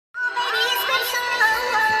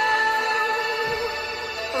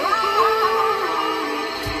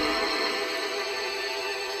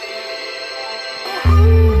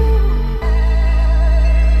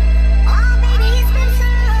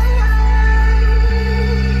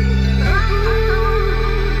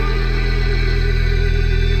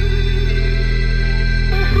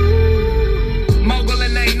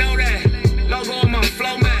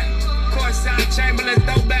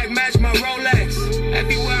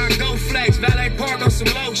lakes, valet park on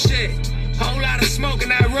some low shit. Whole lot of smoke in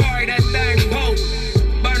that Rory, that thing poke.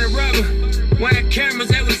 Burning rubber, wearing cameras,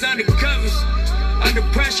 they was undercovers. Under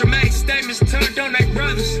pressure, made statements, turned on their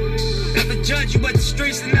brothers. Never judge you, but the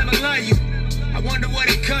streets will never love you. I wonder what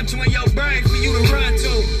it come to in your brain for you to run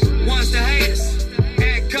to. Ones to hate us,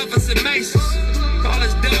 handcuff us and maces. Call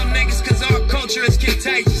us dumb niggas cause our culture is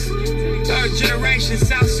contagious. Third generation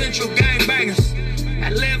South Central gangbangers. I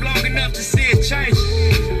lived long enough to see it change.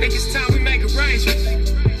 Think it's time we make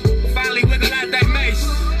arrangements. Finally wiggle out that maze.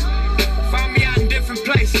 Find me out in different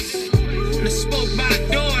places. And the spook by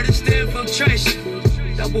the door, this the infiltration.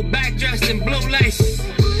 Double back dressed in blue laces.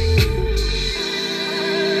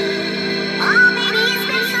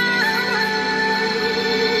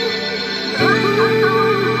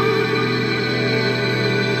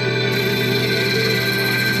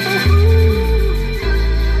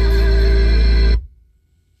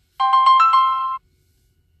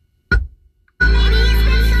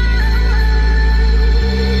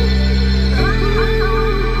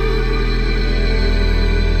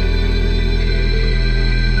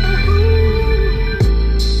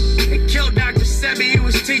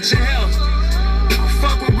 Teaching health. I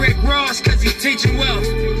fuck with Rick Ross cause he teaching wealth.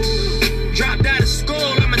 Dropped out of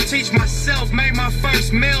school, I'ma teach myself. Made my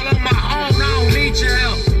first meal on my own, I don't need your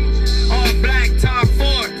help. All black, Tom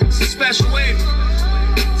Ford, it's a special week.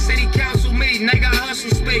 City council meeting, they got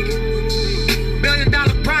hustle speaking. $1 billion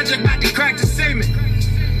project about to crack the cement.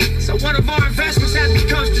 So one of our investments has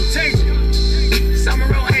become strategic. Summer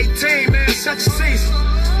 18, man, such a season.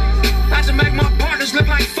 About to make my partners look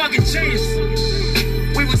like fucking genius.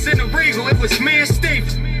 We was in the Regal, it was me and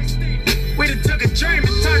Steven. We done took a dream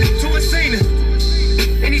and turned it to a scene.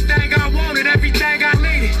 Anything I wanted, everything I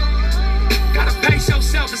needed. Gotta pace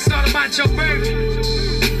yourself, it's all about your baby.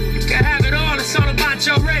 You can have it all, it's all about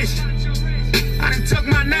your race. I done took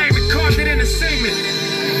my name and carved it in the cement.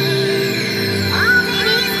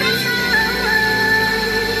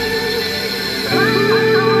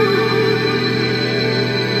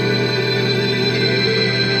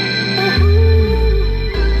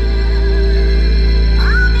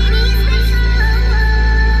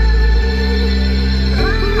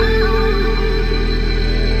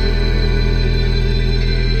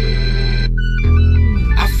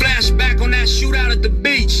 Shootout at the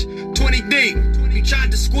beach, 20 deep. You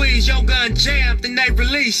tried to squeeze, your gun jammed, then they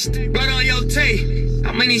released. Blood on your teeth.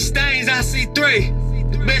 How many stains? I see 3.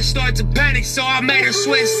 The bitch started to panic, so I made her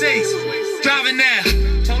switch seats. Driving now,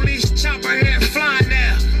 police chopper here flying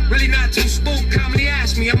now. Really not too spook, comedy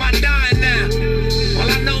asked me, am I dying now? All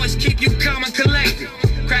I know is keep you calm and collected.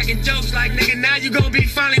 Cracking jokes like, nigga, now you gon' be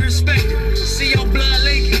finally respected. See your blood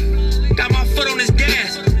leaking, got my foot on his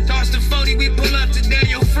gas. Toss the 40, we pull up to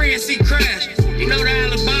Daniel Free and see crash. You know the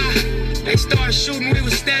alibi. They started shooting, we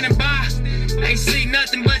was standing by. Ain't see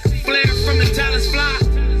nothing but flare from the Talus fly.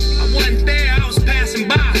 I wasn't there, I was passing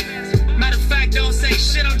by. Matter of fact, don't say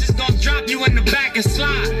shit, I'm just gonna drop you in the back and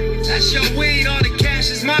slide. That's your weed, all the cash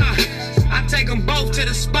is mine. I take them both to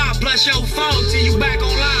the spot, plus your phone till you back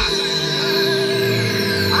online.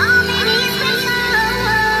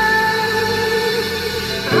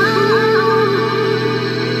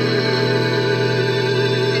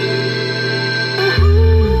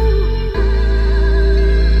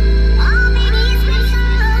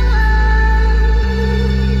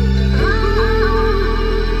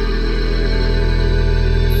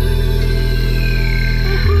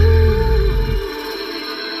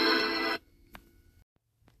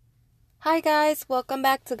 Hi guys, welcome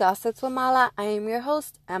back to Gossips with Mala. I am your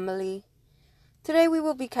host, Emily. Today we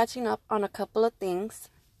will be catching up on a couple of things.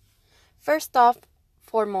 First off,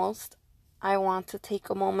 foremost, I want to take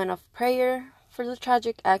a moment of prayer for the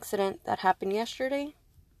tragic accident that happened yesterday.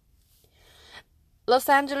 Los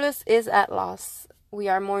Angeles is at loss. We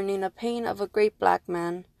are mourning the pain of a great black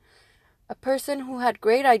man, a person who had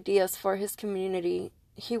great ideas for his community.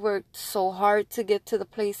 He worked so hard to get to the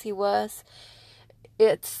place he was.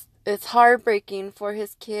 It's heartbreaking for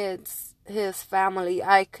his kids, his family.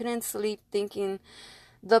 I couldn't sleep thinking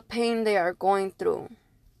the pain they are going through.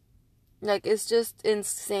 Like, it's just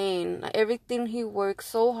insane. Everything he worked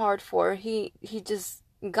so hard for, he just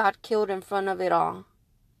got killed in front of it all.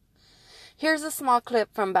 Here's a small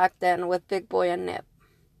clip from back then with Big Boy and Nip.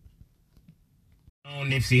 On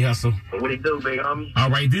Nipsey Hussle. What it do, big homie? All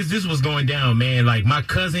right, this was going down, man. Like, my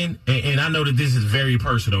cousin, and I know that this is very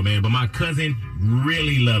personal, man, but my cousin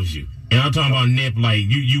really loves you. And I'm talking about Nip, like,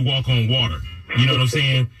 you walk on water. You know what I'm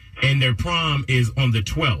saying? and their prom is on the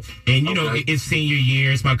 12th. And, you know, it's senior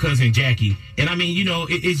year. It's my cousin Jackie. And, I mean, you know,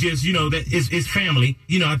 it's just, you know, that it's family.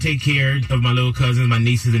 You know, I take care of my little cousins, my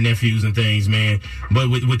nieces and nephews and things, man. But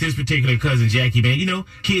with this particular cousin Jackie, man, you know,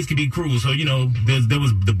 kids can be cruel. So, you know, there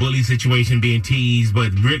was the bully situation, being teased,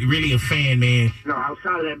 but really a fan, man. You know,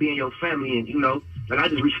 outside of that being your family, and, you know, like, I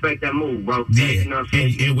just respect that move, bro. Yeah, you know what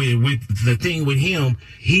I'm saying? and with the thing with him,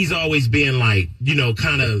 he's always been like, you know,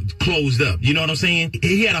 kind of closed up. You know what I'm saying?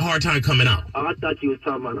 He had a hard time coming out. Oh, I thought you was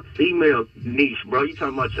talking about a female niece, bro. You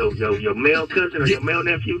talking about your male cousin or your male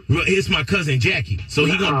nephew? Well, it's my cousin Jackie, so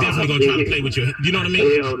he definitely gonna try to play with you. You know what I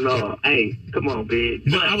mean? Hell no. Hey, come on, big.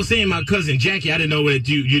 No, I was saying my cousin Jackie. I didn't know what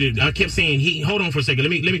you did. I kept saying he. Hold on for a second.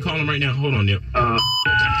 Let me call him right now. Hold on, Nip.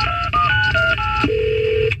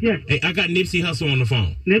 Yeah. Hey, I got Nipsey Hussle on the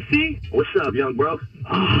phone. Nipsey? What's up, young bro?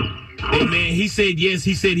 Hey, man, he said yes.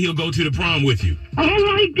 He said he'll go to the prom with you. Oh,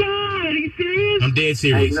 my God. Are you serious? I'm dead Hey,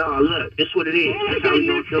 serious. no, look, it's what it is. Oh, my That's God, how we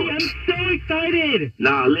gonna do Nipsey, it. I'm so excited.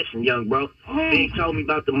 Nah, listen, young bro. Big told me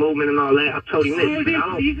about the movement and all that. I told him this. Man,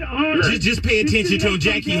 I don't, Just pay attention to him,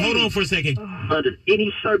 Jackie. Hold on for a second. under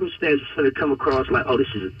any circumstances for to come across like, oh, this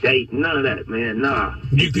is a date. None of that, man. Nah.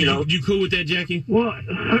 You cool with that, Jackie? Well,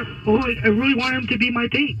 I really want him to be my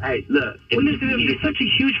date. Hey, look. Well, listen, I'm such a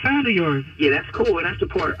huge fan of yours. Yeah, that's cool. And that's the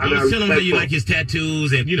part. I was telling him that you like his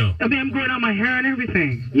tattoos and, you know. I mean, I'm growing out my hair and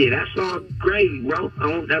everything. Yeah, that's all gravy, bro.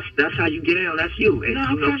 That's how you get out. That's you. And, No,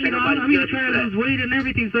 I'm trying to lose weight and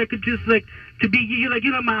everything so I could just, like, to be,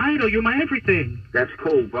 you're my idol. You're my everything. That's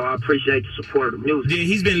cool, bro. I appreciate the support of the music. Yeah,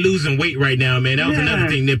 he's been losing weight right now, man. That was another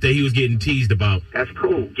thing, Nip, that he was getting teased about. That's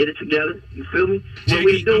cool. Get it together. You feel me?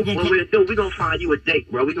 Jackie, what we'll do, we're going to find you a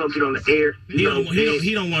date, bro. We're going to get on the air.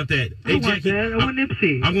 He don't want that. Hey, Jackie. I want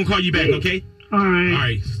Nipsey. I'm going to call you back, okay? All right. All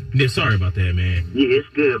right. Nip, sorry about that, man. Yeah, it's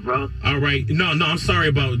good, bro. All right. No, I'm sorry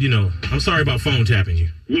about, I'm sorry about phone tapping you.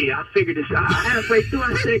 Yeah, I figured this out. Halfway through,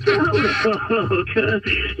 I said,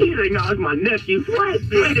 he's like, no, it's my nephew. What?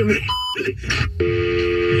 Wait a minute.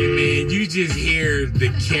 Hey, man, you just hear the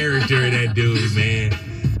character of that dude, man.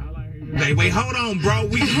 Like, wait, hold on, bro.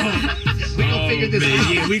 We gonna figure this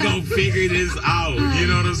out. Yeah, we gonna figure this out. You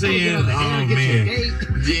know what I'm saying? Oh, man.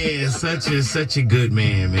 Yeah, such a good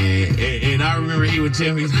man, man. And I remember he would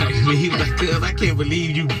tell me, he was like, cuz, I can't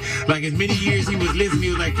believe you. Like, as many years he was listening, he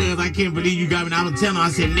was like, cuz, I can't believe you got me. And I was telling him, I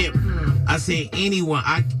said, Nip, I said, anyone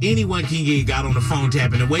can get got on the phone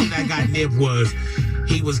tapping. The way that I got Nip was,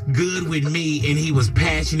 he was good with me and he was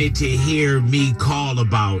passionate to hear me call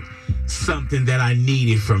about something that I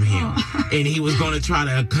needed from him. And he was going to try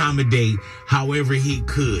to accommodate however he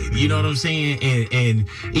could. You know what I'm saying? And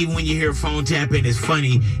even when you hear phone tapping, it's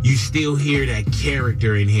funny, you still hear that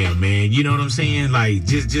character in him, man. You know what I'm saying? Like,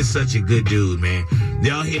 just such a good dude, man.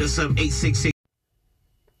 Y'all hit us up, 866.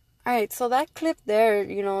 All right, so that clip there,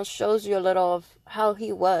 shows you a little of how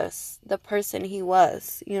he was, the person he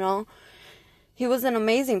was, He was an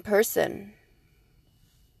amazing person.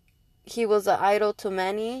 He was an idol to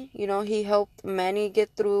many, he helped many get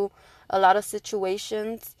through a lot of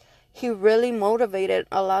situations. He really motivated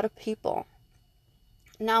a lot of people.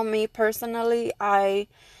 Now, me personally, I've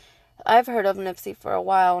heard of Nipsey for a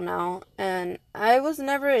while now, and I was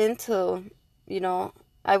never into,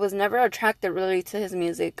 I was never attracted really to his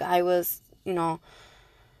music. I was,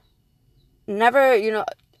 never,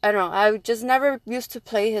 I don't know, I just never used to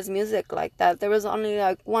play his music like that. There was only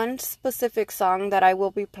like one specific song that I will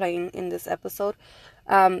be playing in this episode.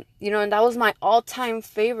 And that was my all-time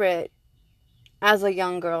favorite as a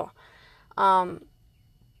young girl.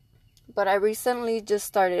 But I recently just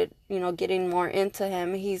started, getting more into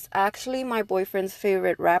him. He's actually my boyfriend's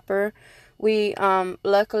favorite rapper. We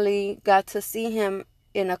luckily got to see him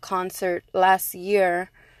in a concert last year,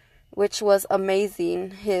 which was amazing.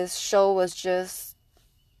 His show was just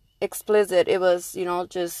explicit. It was,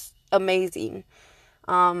 just amazing.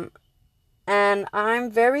 And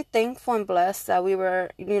I'm very thankful and blessed that we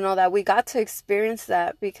were, that we got to experience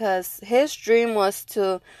that, because his dream was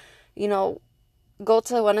to, go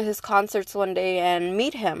to one of his concerts one day and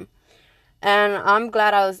meet him. And I'm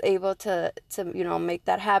glad I was able to make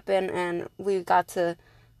that happen. And we got to,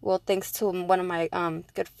 thanks to one of my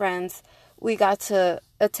good friends, we got to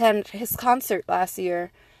attend his concert last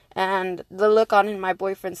year. And the look on my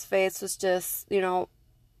boyfriend's face was just,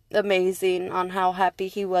 amazing on how happy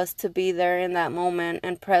he was to be there in that moment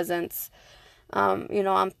and presence.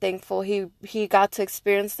 I'm thankful he got to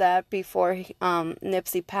experience that before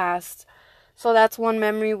Nipsey passed. So that's one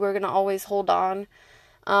memory we're going to always hold on.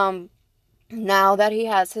 Now that he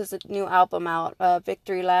has his new album out,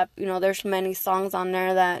 Victory Lap, there's many songs on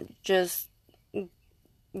there that just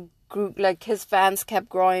grew, like his fans kept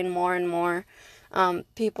growing more and more.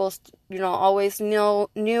 People, always knew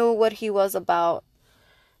what he was about,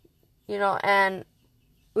 and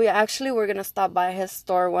we actually were going to stop by his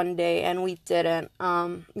store one day, and we didn't.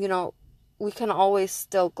 We can always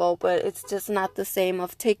still go, but it's just not the same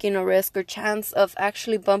of taking a risk or chance of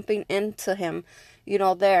actually bumping into him,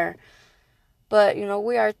 there. But,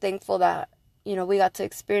 we are thankful that, we got to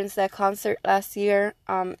experience that concert last year.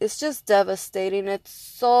 It's just devastating. It's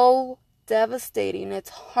so devastating. It's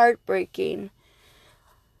heartbreaking.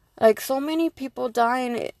 Like, so many people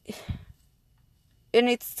dying. It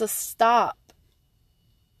needs to stop.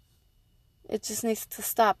 It just needs to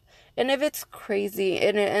stop. And if it's crazy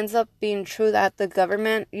and it ends up being true that the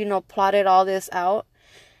government, plotted all this out,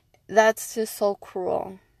 that's just so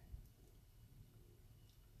cruel.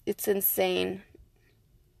 It's insane.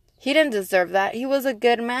 He didn't deserve that. He was a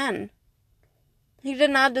good man. He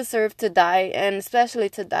did not deserve to die, and especially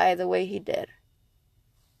to die the way he did.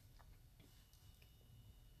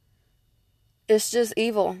 It's just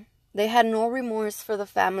evil. They had no remorse for the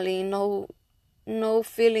family, no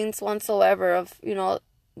feelings whatsoever of,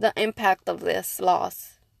 the impact of this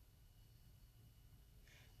loss.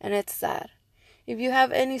 And it's sad. If you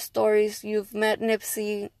have any stories, you've met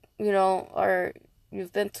Nipsey, or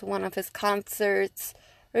you've been to one of his concerts,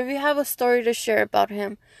 or if you have a story to share about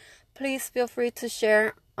him, please feel free to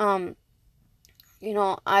share. I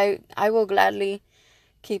will gladly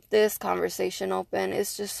keep this conversation open.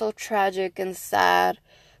 It's just so tragic and sad.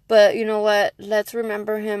 But you know what? Let's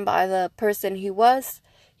remember him by the person he was.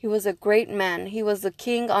 He was a great man. He was the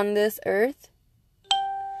king on this earth.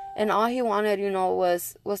 And all he wanted,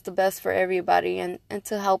 was the best for everybody and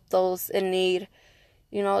to help those in need.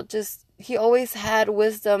 He always had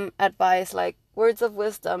wisdom, advice, like words of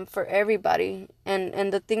wisdom for everybody.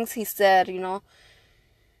 And the things he said,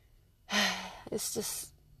 it's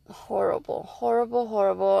just horrible, horrible,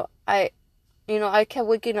 horrible. I kept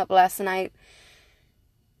waking up last night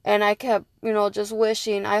and I kept, just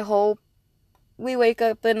wishing, I hope we wake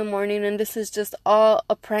up in the morning and this is just all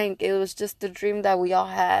a prank. It was just a dream that we all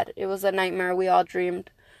had. It was a nightmare we all dreamed.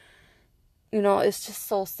 It's just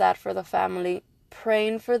so sad for the family.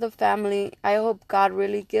 Praying for the family. I hope God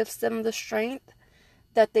really gives them the strength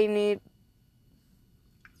that they need,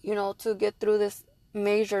 to get through this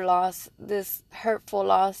major loss, this hurtful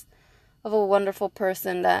loss of a wonderful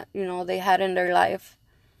person that, they had in their life.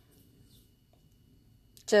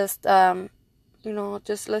 Let's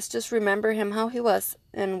just remember him how he was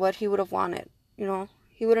and what he would have wanted.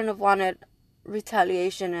 He wouldn't have wanted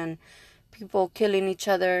retaliation and people killing each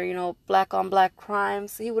other, black on black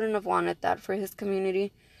crimes. He wouldn't have wanted that for his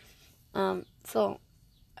community. So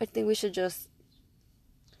I think we should just,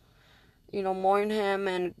 mourn him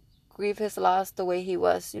and grieve his loss the way he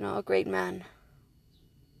was, a great man.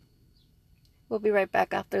 We'll be right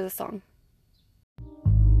back after the song.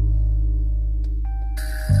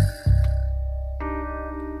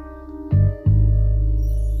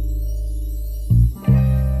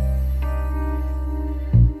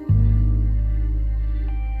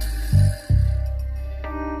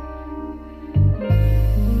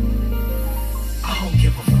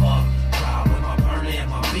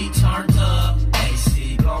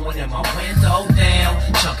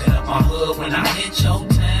 When I hit your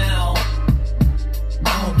town,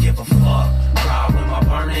 I don't give a fuck. Ride with my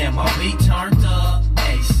burner and my beat turned up.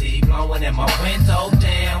 AC blowing and my window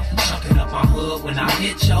down. Chunking up my hood when I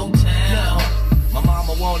hit your town. My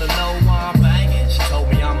mama wanna know why I'm banging. She told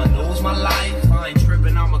me I'ma lose my life. I ain't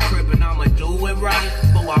tripping, I'm a crip and I'ma do it right.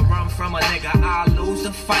 Before I run from a nigga, I lose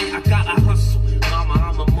the fight. I gotta hustle, mama,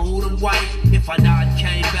 I'ma move the white. If I died and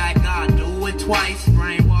came back, I'd do it twice.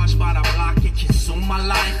 Brainwashed by the block, it consumed my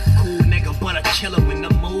life. Cool nigga, but a killer when the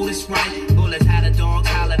mood is right. Bullets had a dog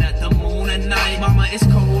howling at the moon at night. Mama, it's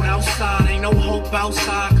cold outside, ain't no hope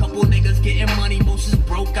outside. Couple niggas getting money, most is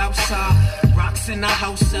broke outside. Rocks in the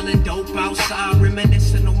house, selling dope outside.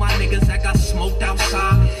 Reminiscing on my niggas that got smoked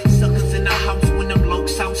outside. Suckers in the house when them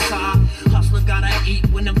blokes outside. Hustler gotta eat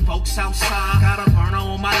when them folks outside. Got a burner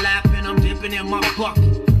on my lap and I'm dipping in my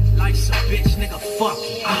bucket. Life's a bitch, nigga, fuck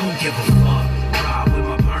it. I don't give a fuck. Ride with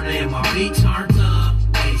my burner and my beat turned up.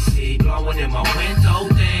 AC blowing and my window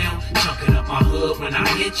down. Chunking up my hood when I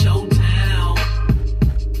hit your town.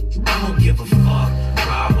 I don't give a fuck.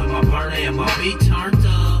 Ride with my burner and my beat turned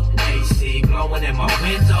up. AC blowing and my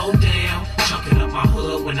window down. Chunking up my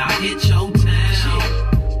hood when I hit your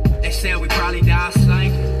town. They said we probably die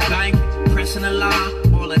slanking, blanking, pressing the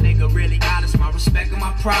line. All a nigga really got is my respect and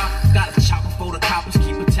my pride. Got a chopper for the coppers,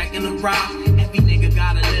 keep protecting the ride. Every nigga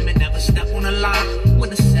got a limit, never step on the line. When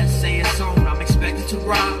the set say it's on, I'm expected to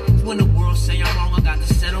ride. When the world say I'm wrong, I got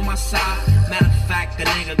to set on my side. Matter of fact, a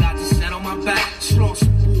nigga got to set on my back. Strong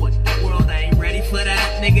support, the world ain't ready for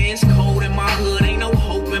that. Nigga, it's cold in my hood, ain't no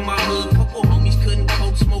hope in my hood. Couple homies couldn't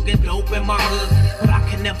cope, smoking dope in my hood. But I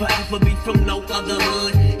can never ever be from no other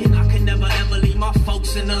hood. And I can never ever leave my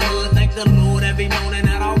folks in the hood. Thank the Lord every morning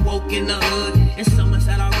that I woke in the hood. And summers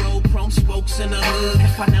that I rode chrome spokes in the hood.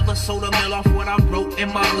 If I never sold a mill off what I wrote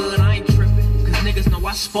in my hood, I ain't tripping, cause niggas know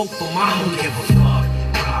I spoke for my hood. I don't give a fuck.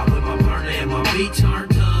 Ride with my burner and my beat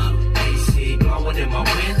turned up. AC blowing in my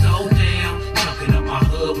window down. Chunking up my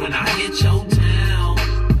hood when I hit your town.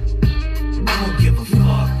 I don't give a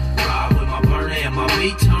fuck. Ride with my burner and my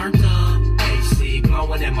beat turned up. AC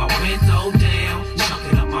blowing in my window down.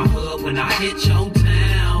 Chunking up my hood when I hit your town.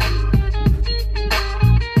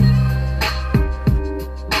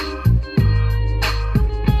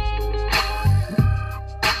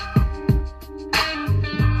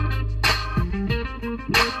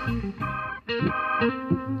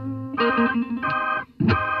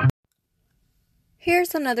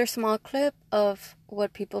 Here's another small clip of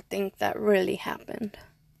what people think that really happened.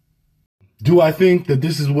 Do I think that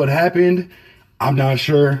this is what happened? I'm not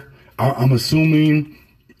sure. I'm assuming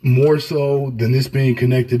more so than this being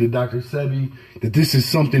connected to Dr. Sebi, that this is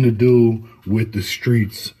something to do with the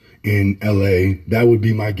streets in LA. That would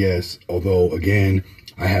be my guess. Although, again,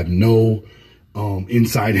 I have no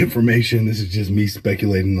inside information. This is just me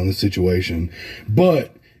speculating on the situation.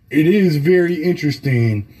 But it is very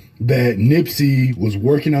interesting that Nipsey was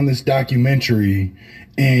working on this documentary.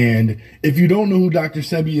 And if you don't know who Dr.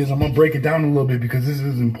 Sebi is, I'm going to break it down a little bit because this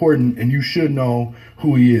is important and you should know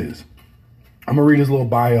who he is. I'm going to read his little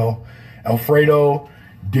bio. Alfredo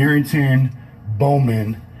Darrington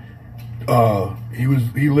Bowman.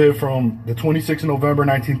 He lived from the 26th of November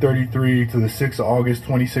 1933 to the 6th of August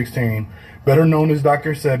 2016. Better known as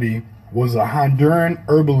Dr. Sebi, was a Honduran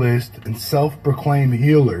herbalist and self-proclaimed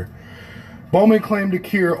healer. Bowman claimed to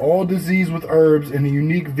cure all disease with herbs and a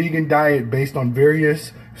unique vegan diet based on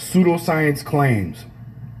various pseudoscience claims.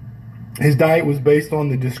 His diet was based on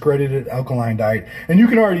the discredited alkaline diet. And you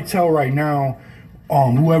can already tell right now,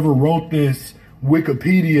 whoever wrote this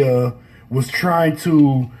Wikipedia was trying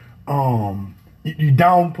to downplay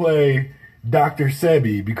Dr.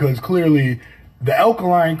 Sebi, because clearly the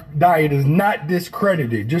alkaline diet is not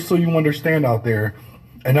discredited. Just so you understand out there,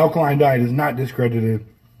 an alkaline diet is not discredited.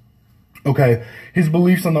 Okay, his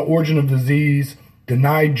beliefs on the origin of disease,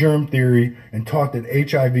 denied germ theory, and taught that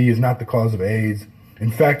HIV is not the cause of AIDS,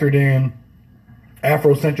 and factored in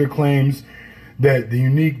Afrocentric claims that the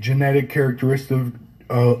unique genetic characteristics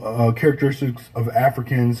of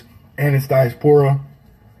Africans and its diaspora.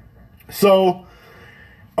 So,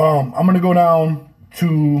 I'm going to go down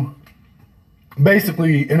to,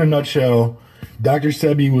 basically, in a nutshell, Dr.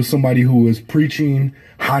 Sebi was somebody who was preaching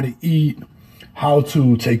how to eat, how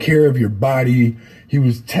to take care of your body. He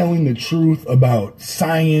was telling the truth about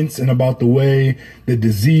science and about the way that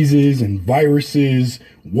diseases and viruses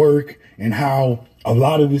work and how a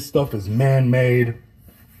lot of this stuff is man-made.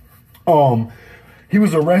 He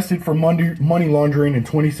was arrested for money laundering in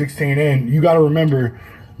 2016. And you got to remember,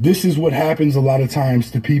 this is what happens a lot of times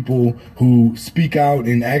to people who speak out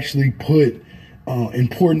and actually put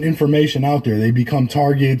important information out there. They become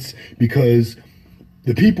targets because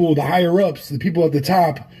the people, the higher ups, the people at the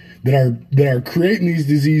top that are creating these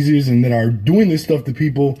diseases and that are doing this stuff to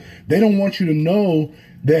people, they don't want you to know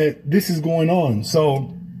that this is going on.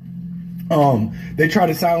 So they try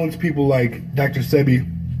to silence people like Dr. Sebi.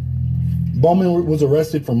 Bowman was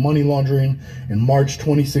arrested for money laundering in March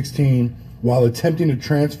 2016 while attempting to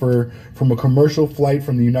transfer from a commercial flight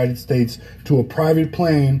from the United States to a private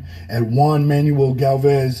plane at Juan Manuel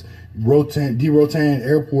Galvez de Rotan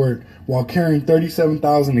Airport while carrying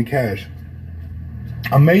 $37,000 in cash.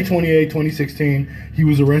 On May 28, 2016, he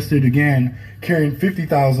was arrested again, carrying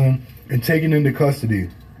 $50,000 and taken into custody.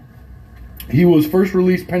 He was first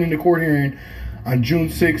released pending the court hearing on June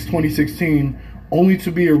 6, 2016, only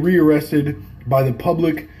to be rearrested by the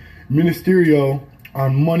public ministerio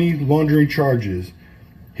on money laundering charges.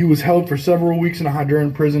 He was held for several weeks in a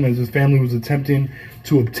Honduran prison as his family was attempting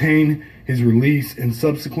to obtain his release, and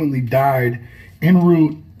subsequently died en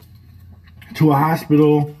route to a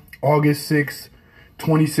hospital August 6,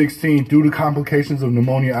 2016 due to complications of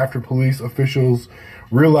pneumonia after police officials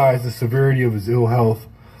realized the severity of his ill health.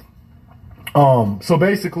 So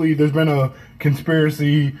basically, there's been a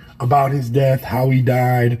conspiracy about his death, how he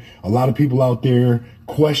died. A lot of people out there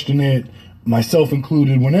question it, myself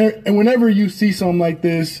included. Whenever you see something like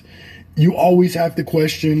this, you always have to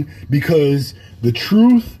question, because the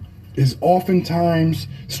truth is oftentimes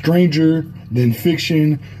stranger than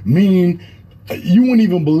fiction, meaning you wouldn't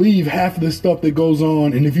even believe half of the stuff that goes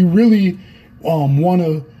on. And if you really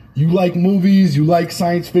you like movies, you like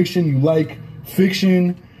science fiction, you like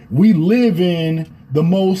fiction, we live in the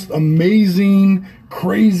most amazing,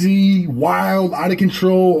 crazy, wild, out of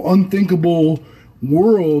control, unthinkable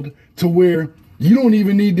world to where you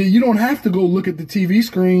don't have to go look at the TV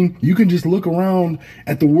screen. You can just look around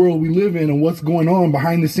at the world we live in and what's going on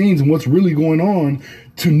behind the scenes and what's really going on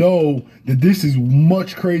to know that this is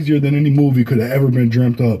much crazier than any movie could have ever been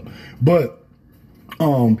dreamt up. But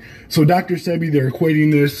so Dr. Sebi, they're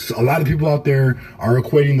equating this. A lot of people out there are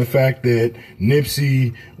equating the fact that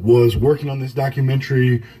Nipsey was working on this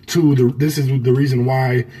documentary to this is the reason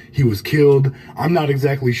why he was killed. I'm not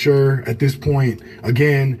exactly sure at this point.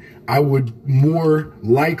 Again, I would more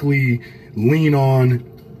likely lean on,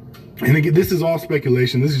 and again, this is all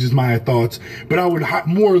speculation. This is just my thoughts, but I would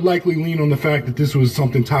more likely lean on the fact that this was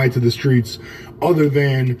something tied to the streets other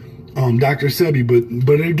than Dr. Sebi,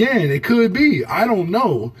 but again, it could be. I don't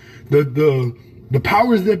know. The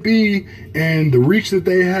powers that be and the reach that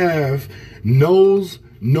they have knows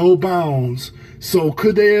no bounds. So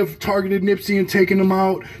could they have targeted Nipsey and taken him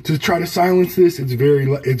out to try to silence this? It's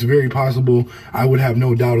very possible. I would have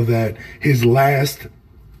no doubt of that. His last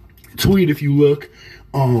tweet, if you look,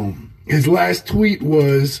 his last tweet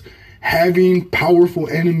was, having powerful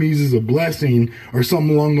enemies is a blessing, or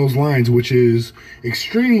something along those lines, which is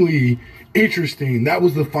extremely interesting. That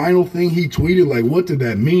was the final thing he tweeted. Like, what did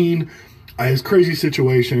that mean? His crazy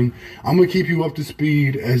situation. I'm going to keep you up to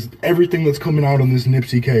speed as everything that's coming out on this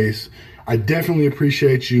Nipsey case. I definitely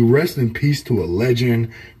appreciate you. Rest in peace to a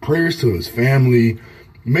legend. Prayers to his family.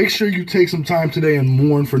 Make sure you take some time today and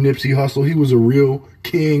mourn for Nipsey Hussle. He was a real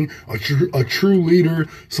king, a true leader,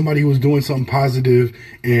 somebody who was doing something positive,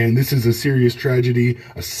 and this is a serious tragedy,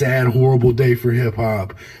 a sad, horrible day for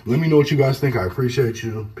hip-hop. Let me know what you guys think. I appreciate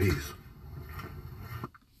you. Peace.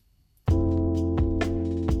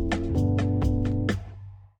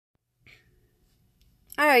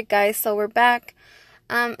 Alright guys, so we're back.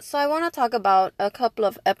 So I want to talk about a couple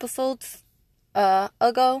of episodes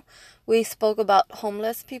ago. We spoke about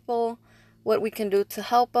homeless people, what we can do to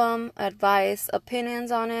help them, advice,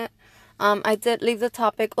 opinions on it. I did leave the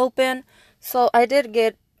topic open, so I did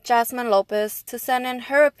get Jasmine Lopez to send in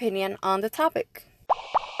her opinion on the topic.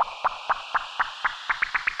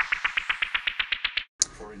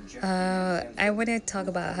 I want to talk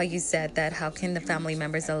about how you said that how can the family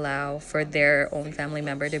members allow for their own family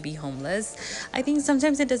member to be homeless. I think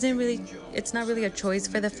sometimes it's not really a choice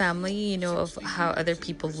for the family, you know, of how other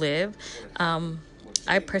people live.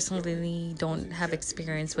 I personally don't have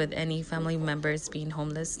experience with any family members being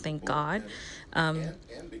homeless, thank God.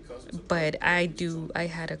 But I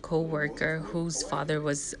had a coworker whose father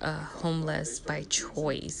was homeless by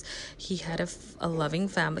choice. He had a loving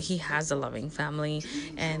family. He has a loving family,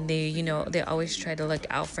 and they always try to look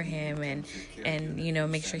out for him and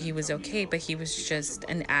make sure he was okay. But he was just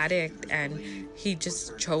an addict, and he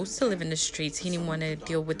just chose to live in the streets. He didn't want to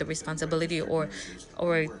deal with the responsibility or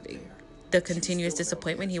the continuous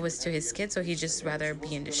disappointment he was to his kids, so he just rather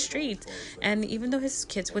be in the streets. And even though his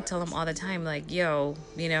kids would tell him all the time, like, yo,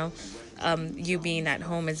 you being at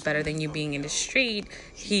home is better than you being in the street,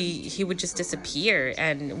 he would just disappear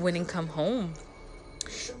and wouldn't come home.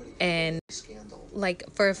 And like,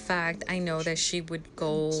 for a fact, I know that she would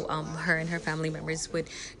go, her and her family members would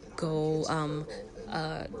go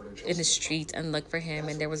in the street and look for him,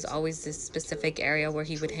 and there was always this specific area where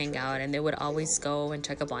he would hang out, and they would always go and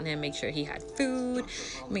check up on him, make sure he had food,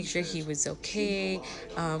 make sure he was okay,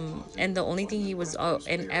 and the only thing he was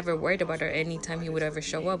ever worried about, or anytime he would ever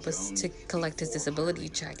show up, was to collect his disability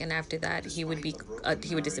check. And after that, he would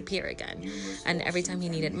disappear again. And every time he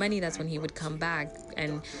needed money, that's when he would come back.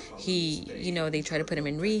 And they try to put him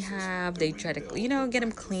in rehab, they try to get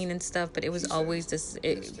him clean and stuff, but it was always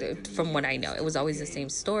from what I know, it was always the same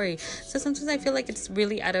story. So sometimes I feel like it's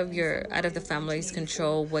really out of the family's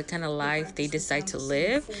control what kind of life they decide to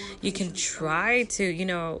live. You can try to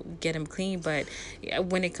get them clean, but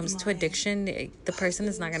when it comes to addiction, the person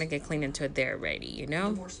is not going to get clean until they're ready,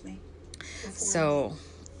 So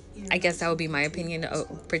I guess that would be my opinion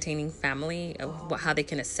pertaining family, of how they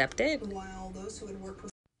can accept it.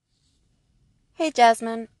 Hey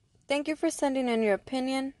Jasmine, thank you for sending in your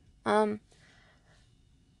opinion.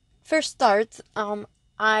 For starts,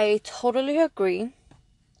 I totally agree.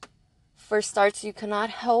 For starts, you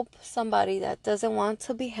cannot help somebody that doesn't want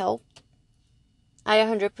to be helped. I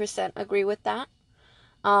 100% agree with that.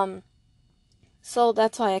 So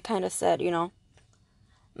that's why I kind of said,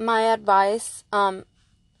 my advice,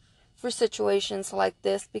 for situations like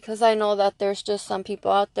this, because I know that there's just some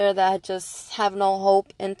people out there that just have no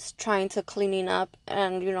hope in trying to cleaning up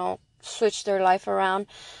and, you know, switch their life around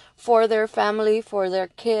for their family, for their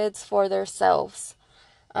kids, for themselves.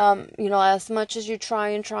 You know, as much as you try,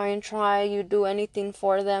 you do anything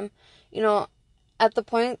for them, you know, at the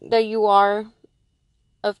point that you are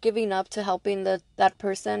of giving up to helping that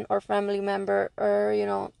person or family member or, you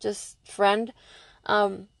know, just friend,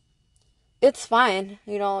 it's fine.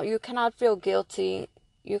 You know, you cannot feel guilty.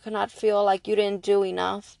 You cannot feel like you didn't do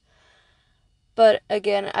enough. But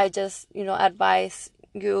again, I just, you know, advise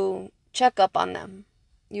you check up on them.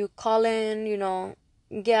 You call in, you know,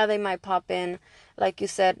 yeah, they might pop in. Like you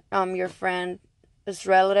said, your friend, his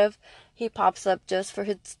relative, he pops up just for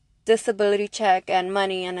his disability check and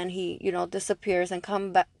money, and then he, you know, disappears and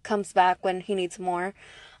comes back when he needs more.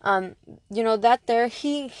 You know, that there,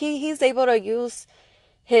 he's able to use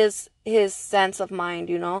his sense of mind,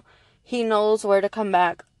 you know. He knows where to come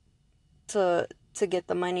back to get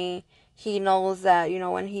the money. He knows that, you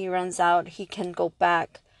know, when he runs out, he can go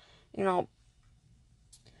back. You know,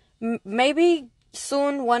 maybe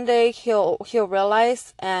soon, one day, he'll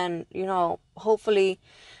realize and, you know, hopefully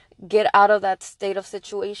get out of that state of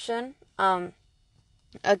situation.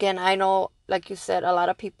 Again, I know, like you said, a lot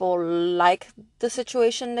of people like the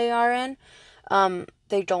situation they are in.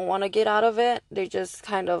 They don't want to get out of it. They just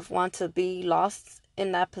kind of want to be lost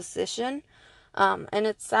in that position. And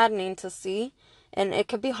it's saddening to see. And it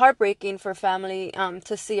could be heartbreaking for family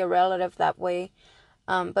to see a relative that way.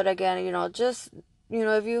 But again, you know, just, you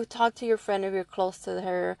know, if you talk to your friend, if you're close to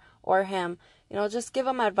her or him, you know, just give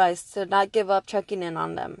them advice to not give up checking in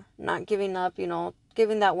on them. Not giving up, you know,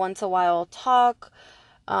 giving that once a while talk.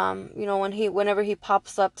 You know, whenever he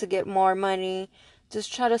pops up to get more money,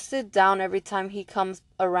 just try to sit down every time he comes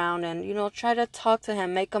around and, you know, try to talk to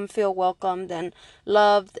him, make him feel welcomed and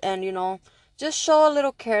loved, and, you know, just show a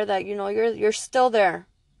little care that, you know, you're still there.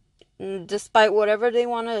 Despite whatever they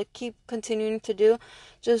want to keep continuing to do,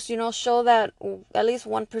 just, you know, show that at least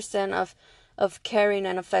 1% of caring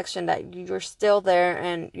and affection, that you're still there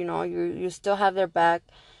and, you know, you still have their back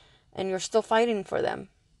and you're still fighting for them.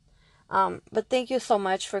 But thank you so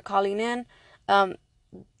much for calling in.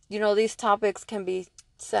 You know, these topics can be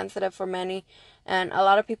sensitive for many, and a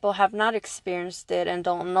lot of people have not experienced it and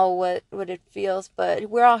don't know what it feels, but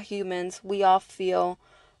we're all humans. We all feel,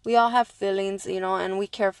 we all have feelings, you know, and we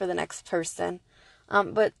care for the next person.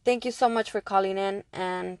 But thank you so much for calling in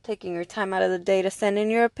and taking your time out of the day to send in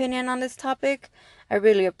your opinion on this topic. I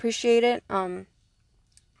really appreciate it. And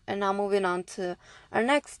now moving on to our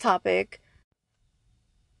next topic,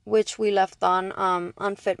 which we left on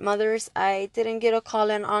unfit mothers. I didn't get a call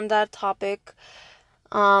in on that topic,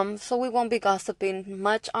 so we won't be gossiping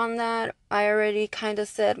much on that. I already kind of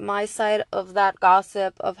said my side of that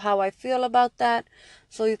gossip, of how I feel about that,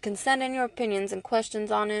 so you can send in your opinions and questions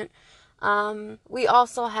on it. We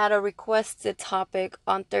also had a requested topic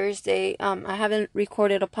on Thursday. I haven't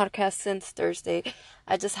recorded a podcast since Thursday.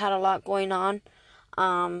 I just had a lot going on.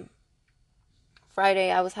 Friday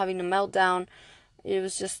I was having a meltdown. It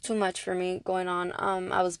was just too much for me going on.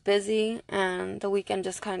 I was busy, and the weekend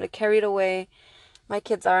just kind of carried away. My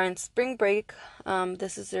kids are in spring break.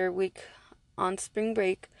 This is their week on spring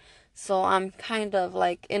break. So I'm kind of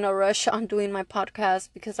like in a rush on doing my podcast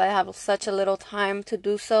because I have such a little time to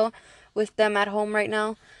do so with them at home right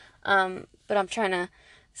now. But I'm trying to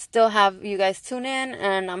still have you guys tune in,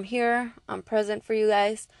 and I'm here. I'm present for you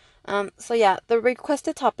guys. So yeah, the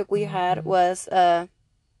requested topic we had was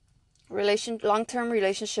long-term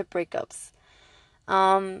relationship breakups.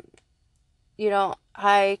 You know,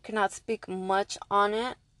 I cannot speak much on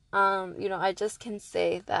it. You know, I just can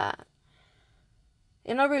say that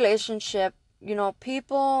in a relationship, you know,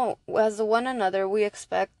 people as one another, we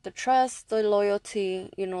expect the trust, the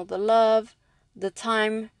loyalty, you know, the love, the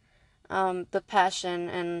time, the passion,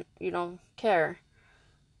 and, you know, care.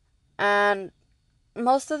 And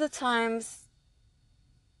most of the times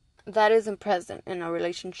that isn't present in a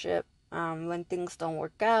relationship. When things don't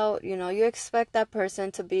work out, you know, you expect that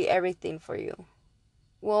person to be everything for you.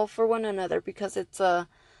 Well, for one another, because it's a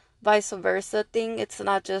vice versa thing. It's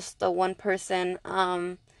not just the one person,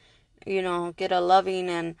 you know, get a loving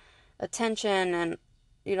and attention and,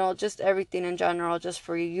 you know, just everything in general just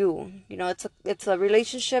for you. You know, it's a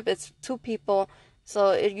relationship. It's two people.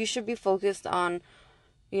 So you should be focused on,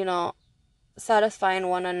 you know, satisfying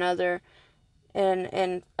one another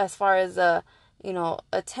and as far as you know,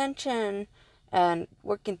 attention and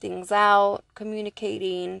working things out,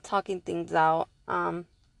 communicating, talking things out, you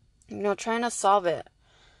know, trying to solve it.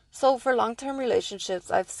 So for long-term relationships,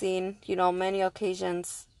 I've seen, you know, many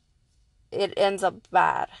occasions it ends up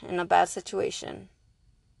bad, in a bad situation.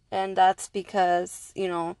 And that's because, you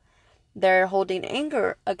know, they're holding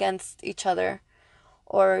anger against each other,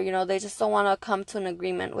 or, you know, they just don't want to come to an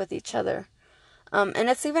agreement with each other. And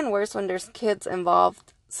it's even worse when there's kids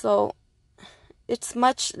involved. So it's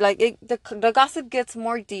much like the gossip gets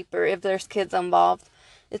more deeper if there's kids involved.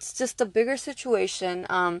 It's just a bigger situation.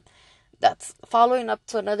 That's following up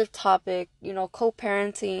to another topic, you know,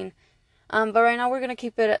 co-parenting. But right now we're going to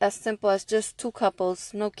keep it as simple as just two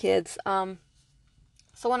couples, no kids.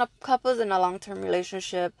 So when a couple's in a long-term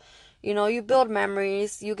relationship, you know, you build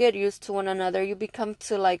memories, you get used to one another, you become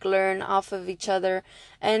to, like, learn off of each other,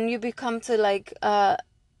 and you become to, like,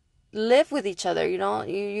 live with each other, you know,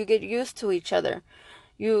 you get used to each other.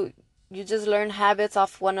 You just learn habits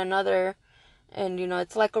off one another, and, you know,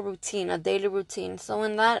 it's like a routine, a daily routine. So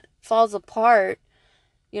when that falls apart,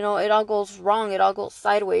 you know, it all goes wrong, it all goes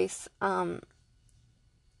sideways.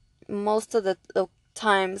 Most of the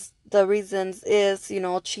times, the reasons is, you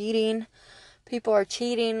know, cheating. People are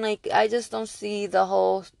cheating. Like, I just don't see the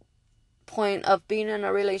whole point of being in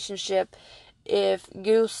a relationship if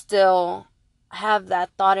you still have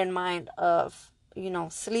that thought in mind of, you know,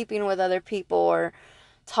 sleeping with other people or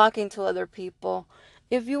talking to other people.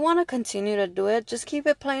 If you want to continue to do it, just keep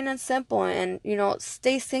it plain and simple, and, you know,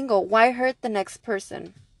 stay single. Why hurt the next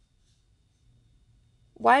person?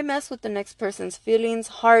 Why mess with the next person's feelings,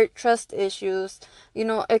 heart, trust issues, you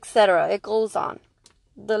know, etc.? It goes on.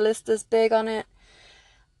 The list is big on it.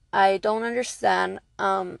 I don't understand,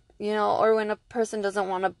 you know, or when a person doesn't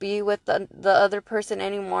want to be with the other person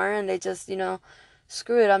anymore, and they just, you know,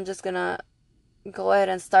 screw it, I'm just gonna go ahead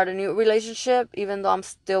and start a new relationship, even though I'm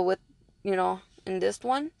still with, you know, in this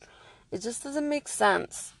one. It just doesn't make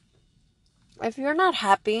sense. If you're not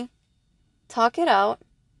happy, talk it out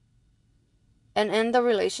and end the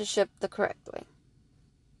relationship the correct way.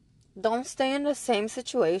 Don't stay in the same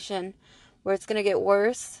situation where it's going to get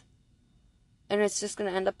worse and it's just going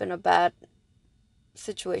to end up in a bad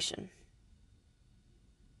situation.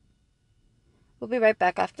 We'll be right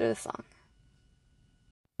back after the song.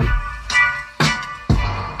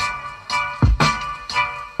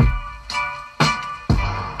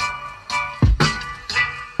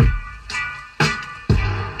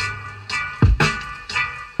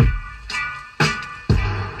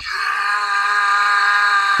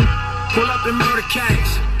 Pull up in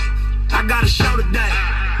motorcades. I got a show today.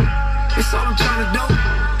 It's all I'm trying to do.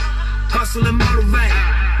 Hustle and motivate.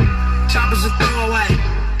 Choppers a throwaway.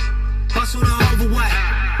 Hustle the overweight.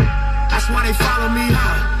 That's why they follow me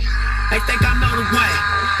up. They think I know the way.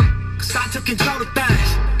 Cause I took control of things.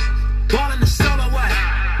 Ballin' the solo way.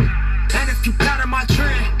 And if you pattern my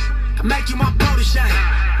trend, I make you my protege.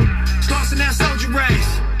 Crossing that soldier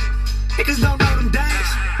race. Niggas don't know them days.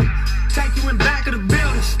 Take you in back of the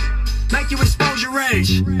buildings. Make you expose your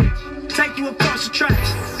rage. Take you across the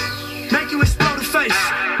tracks. Make you explode the face.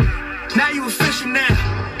 Now you official now,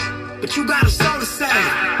 but you got a soul to save.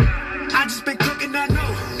 I just been cooking that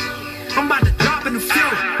note. I'm about to drop in the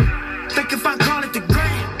fuel. Think if I call it the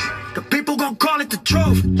grade, the people gon' call it the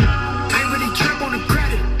truth. Ain't really trip on the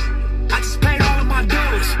credit. I just paid all of my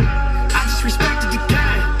dues. I just respected the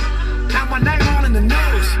game. Now my name all in the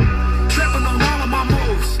news. Tripping on all of my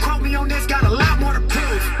moves. Quote me on this, got a lot more to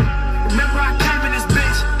prove. Remember I came in this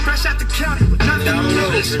bitch, fresh out the county with nothing to lose.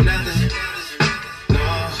 Don't do this for nothing, no.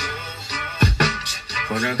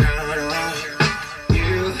 When I count on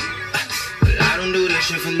you, but I don't do this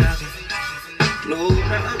shit for nothing. No,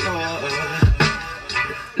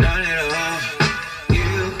 not at all.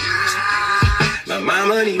 You, but my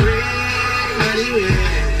money real,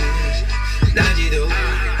 that you do.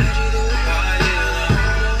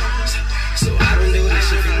 So I don't do this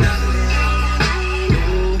shit for nothing.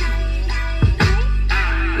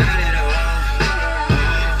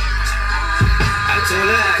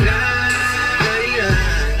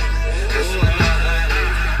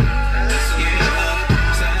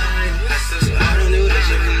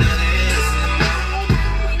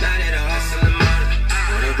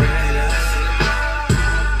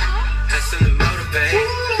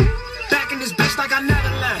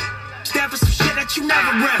 You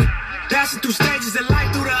never rep. Passing through stages of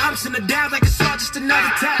life, through the ups and the downs, like it's all just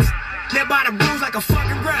another test. Live by the rules like a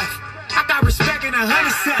fucking ref. I got respect in 100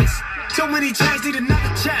 sets. Too many chains need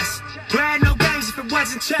another chest. Glad no games if it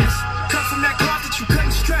wasn't chess. Come from that cloth that you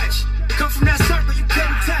couldn't stretch. Come from that circle you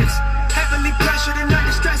couldn't test. Heavily pressured and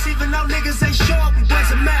under stress, even though niggas ain't show up, it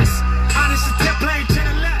was a mess. Honest attempt playing to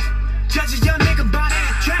the left. Judge a young nigga by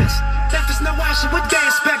their dress. Left us no option, what they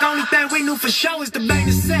expect? Only thing we knew for sure is the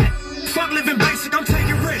main set. Fuck living basic, I'm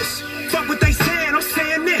taking risks. Fuck what they saying, I'm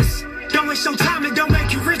saying this. Don't waste your time, it don't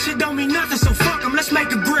make you rich, it don't mean nothing.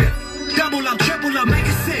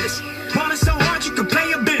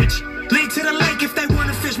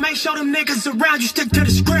 niggas around you, stick to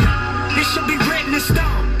the script. It should be written in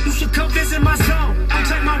stone. You should come visit my zone. Don't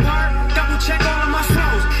take my word, double check all of my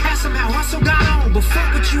flows. Ask them how hustle got on, but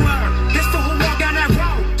fuck what you heard. This the who walk down that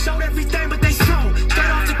road. Sold everything but they sold. Straight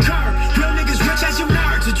off the curb. Real niggas rich as you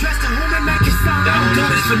nerds. Address the whom and make it sound. I don't do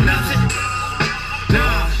this for nothing.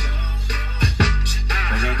 Nah.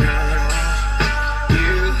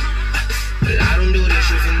 I don't do this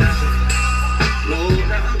shit for nothing. No,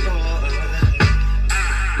 no, no.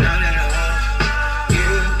 Not at all.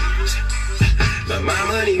 Yeah. But my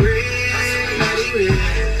money rich, money rich.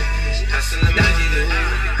 Hustling, money do.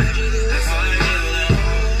 That's all I do.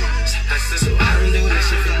 Hustling, so I don't do this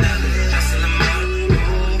shit for nothing. Hustling motor,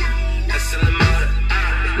 hustling motor.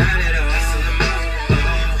 Not at all. Hustling motor,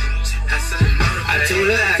 hustling motor. I told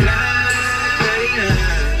her I got.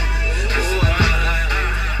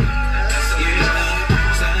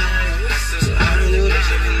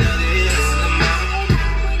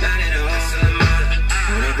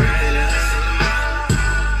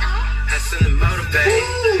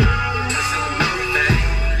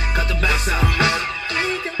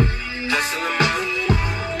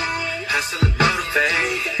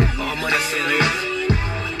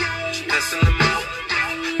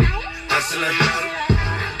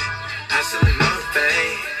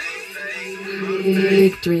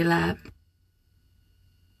 Victory lap.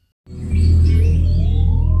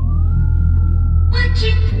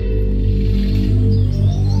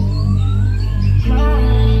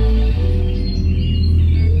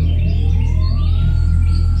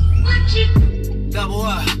 Double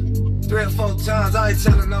up, 3 or 4 times. I ain't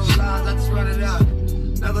telling no lies, I just run it up.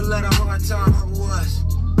 Never let a hard time humble us.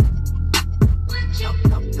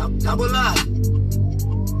 Double up.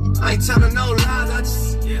 I ain't telling no lies, I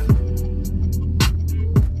just, yeah.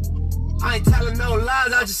 I ain't telling no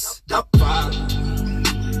lies, I just, 5,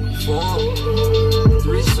 4,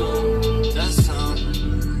 3, 2, that's time.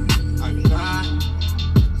 I got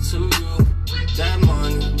to you, that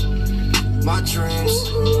money, my dreams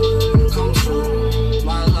come true,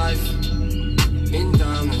 my life in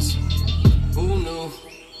diamonds. Who knew?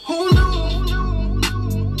 Who knew?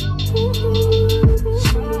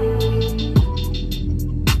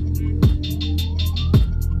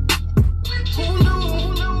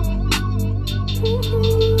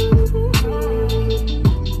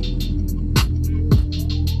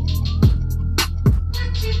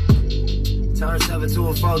 Turn 7 to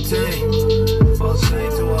a 14,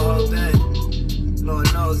 14 to a whole thing.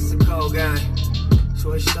 Lord knows it's a cold game.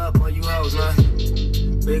 Switched up on you hoes, man.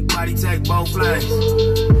 Big body take both flames.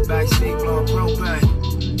 Backseat blowing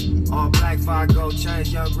propane. All black, 5 gold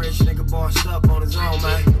chains. Young rich nigga bossed up on his own,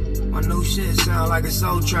 man. My new shit sound like a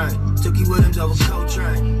soul train. Took you with him over cold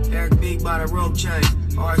train. Eric Big by the rope chain.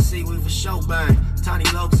 RC, we for show bang. Tiny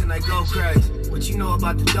Lokes and they go crazy. What you know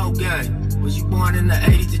about the dope game? Was you born in the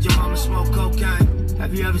 80s? Did your mama smoke cocaine?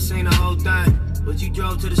 Have you ever seen the whole thing? But you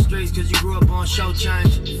drove to the streets cause you grew up on show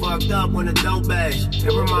change. Fucked up when the dope age. It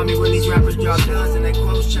remind me when these rappers drop duds and they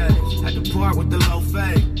quotes change. Had to part with the low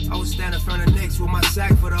fade. I was standing in front of Knicks with my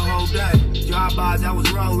sack for the whole day. Drive-bys, I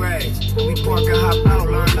was road rage. And we park and hop out,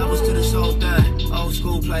 learn levels to this whole thing. Old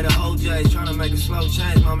school play the OJs, tryna make a slow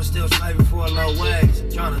change. Mama still slaving for a low wage.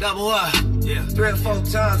 Tryna double up, yeah. 3 or 4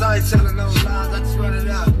 times, I ain't telling no lies, I just run it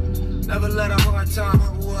up. Never let a hard time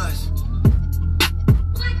humble us.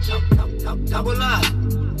 Double up.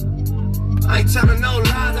 I ain't telling no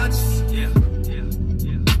lies, I just, yeah.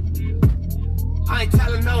 I ain't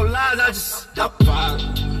telling no lies, I just, 5,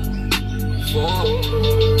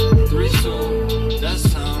 4, 3, 2, that's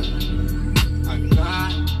time. I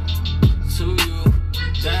got to you,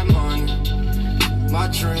 that money, my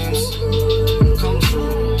dreams come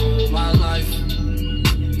true, my life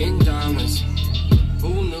in diamonds.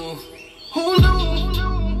 Who knew? Who knew?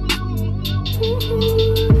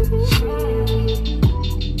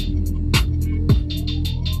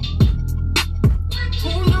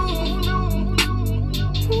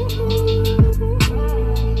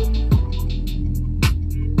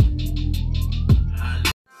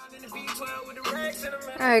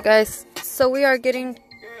 Alright guys, so we are getting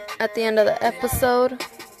at the end of the episode.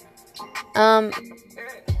 I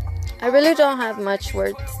really don't have much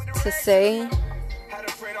words to say.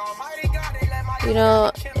 You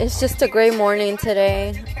know, it's just a great morning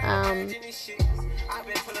today. I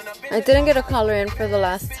didn't get a caller in for the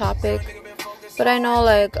last topic, but I know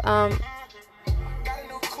like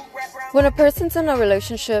when a person's in a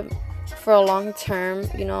relationship for a long term,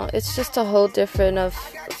 you know, it's just a whole different of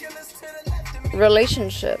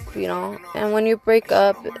relationship, you know. And when you break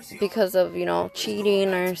up because of, you know,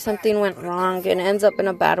 cheating or something went wrong and ends up in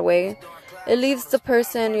a bad way, it leaves the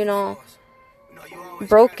person, you know,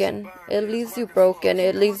 broken. It leaves you broken.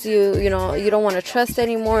 It leaves you, you know, you don't want to trust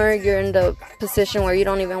anymore. You're in the position where you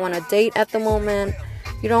don't even want to date at the moment.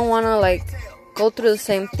 You don't want to, like, go through the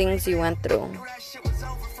same things you went through.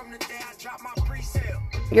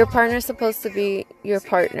 Your partner's supposed to be your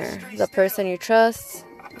partner, the person you trust,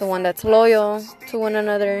 the one that's loyal to one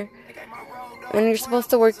another. And you're supposed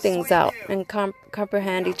to work things out and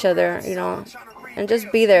comprehend each other, you know, and just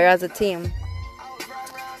be there as a team.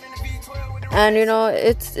 And, you know,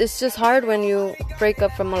 it's just hard when you break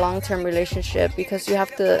up from a long-term relationship, because you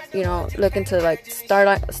have to, you know, look into, like,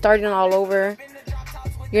 starting all over.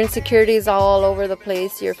 Your insecurities are all over the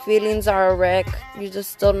place. Your feelings are a wreck. You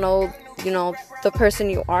just don't know, you know, the person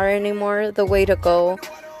you are anymore, the way to go,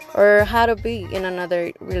 or how to be in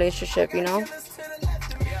another relationship, you know.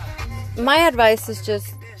 My advice is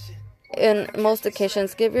just, in most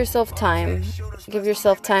occasions, give yourself time. Give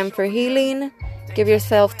yourself time for healing. Give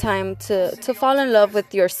yourself time to fall in love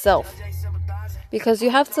with yourself. Because you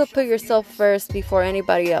have to put yourself first before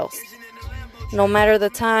anybody else. No matter the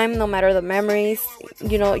time, no matter the memories,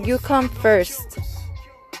 you know, you come first.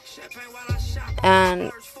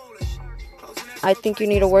 And I think you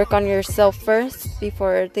need to work on yourself first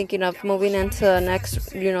before thinking of moving into the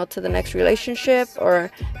next, you know, to the next relationship or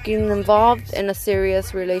getting involved in a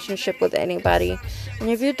serious relationship with anybody. And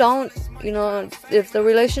if you don't, you know, if the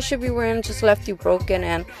relationship you were in just left you broken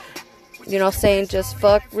and, you know, saying just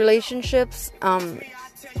fuck relationships,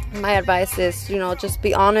 my advice is, you know, just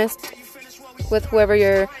be honest with whoever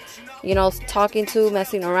you're, you know, talking to,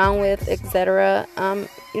 messing around with, etc.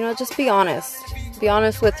 You know, just be honest. Be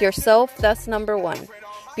honest with yourself. That's number one.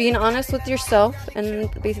 Being honest with yourself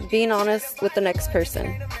and being honest with the next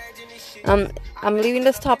person. I'm leaving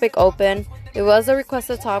this topic open. It was a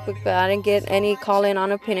requested topic, but I didn't get any call-in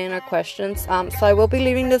on opinion or questions. So I will be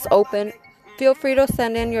leaving this open. Feel free to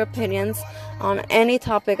send in your opinions on any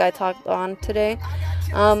topic I talked on today.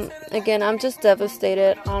 Again, I'm just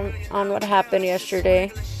devastated on what happened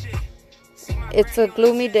yesterday. It's a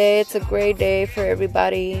gloomy day. It's a gray day for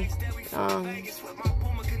everybody.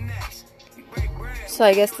 So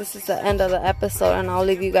I guess this is the end of the episode, and I'll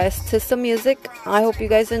leave you guys to some music. I hope you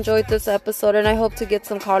guys enjoyed this episode, and I hope to get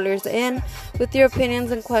some callers in with your opinions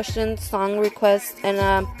and questions, song requests,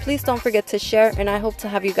 and please don't forget to share, and I hope to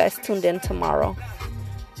have you guys tuned in tomorrow.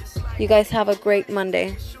 You guys have a great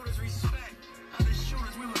Monday.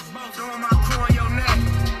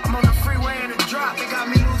 I'm on the freeway in a drop, they got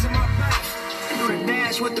me losing my pace. Do the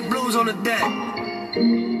dash with the blues on the deck.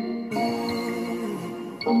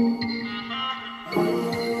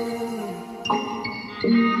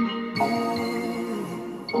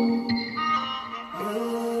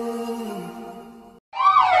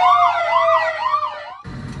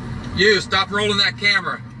 You, stop rolling that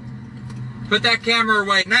camera. Put that camera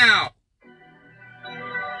away now.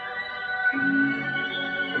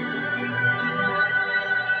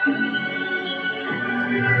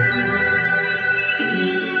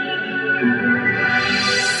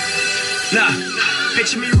 Nah,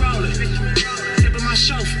 picture me rolling, tipping my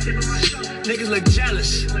chauffeur. Niggas look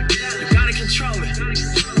jealous, you gotta control it.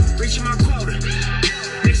 Reaching my quota,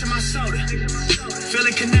 mixing my soda.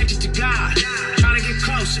 Feeling connected to God, trying to get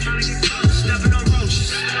closer. Stepping on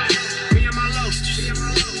roaches, me and my loasters.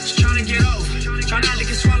 Just trying to get over, try not to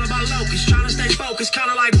get swallowed by locusts. Trying to stay focused,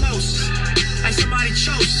 kinda like Moses. Like somebody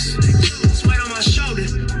chose us, sweat on my shoulder.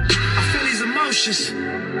 I feel these emotions,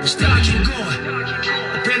 but still I keep going.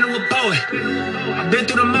 I've been to a poet, I've been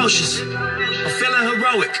through the motions. I'm feeling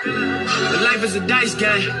heroic, but life is a dice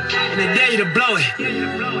game, and they dare you to blow it.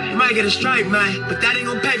 You might get a strike, man, but that ain't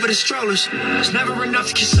gonna pay for the strollers. It's never enough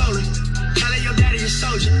to console her. Telling your daddy a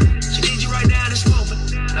soldier, she needs you right now in this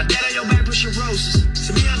moment. Now dead on your back pushing roses.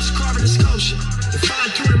 To me, I'm just carving a sculpture, and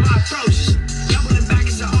fine-tuning my approaches. Doubling back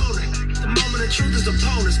as an owner. The moment of truth is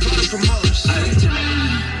opponents, blood promoters.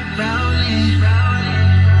 Rolling.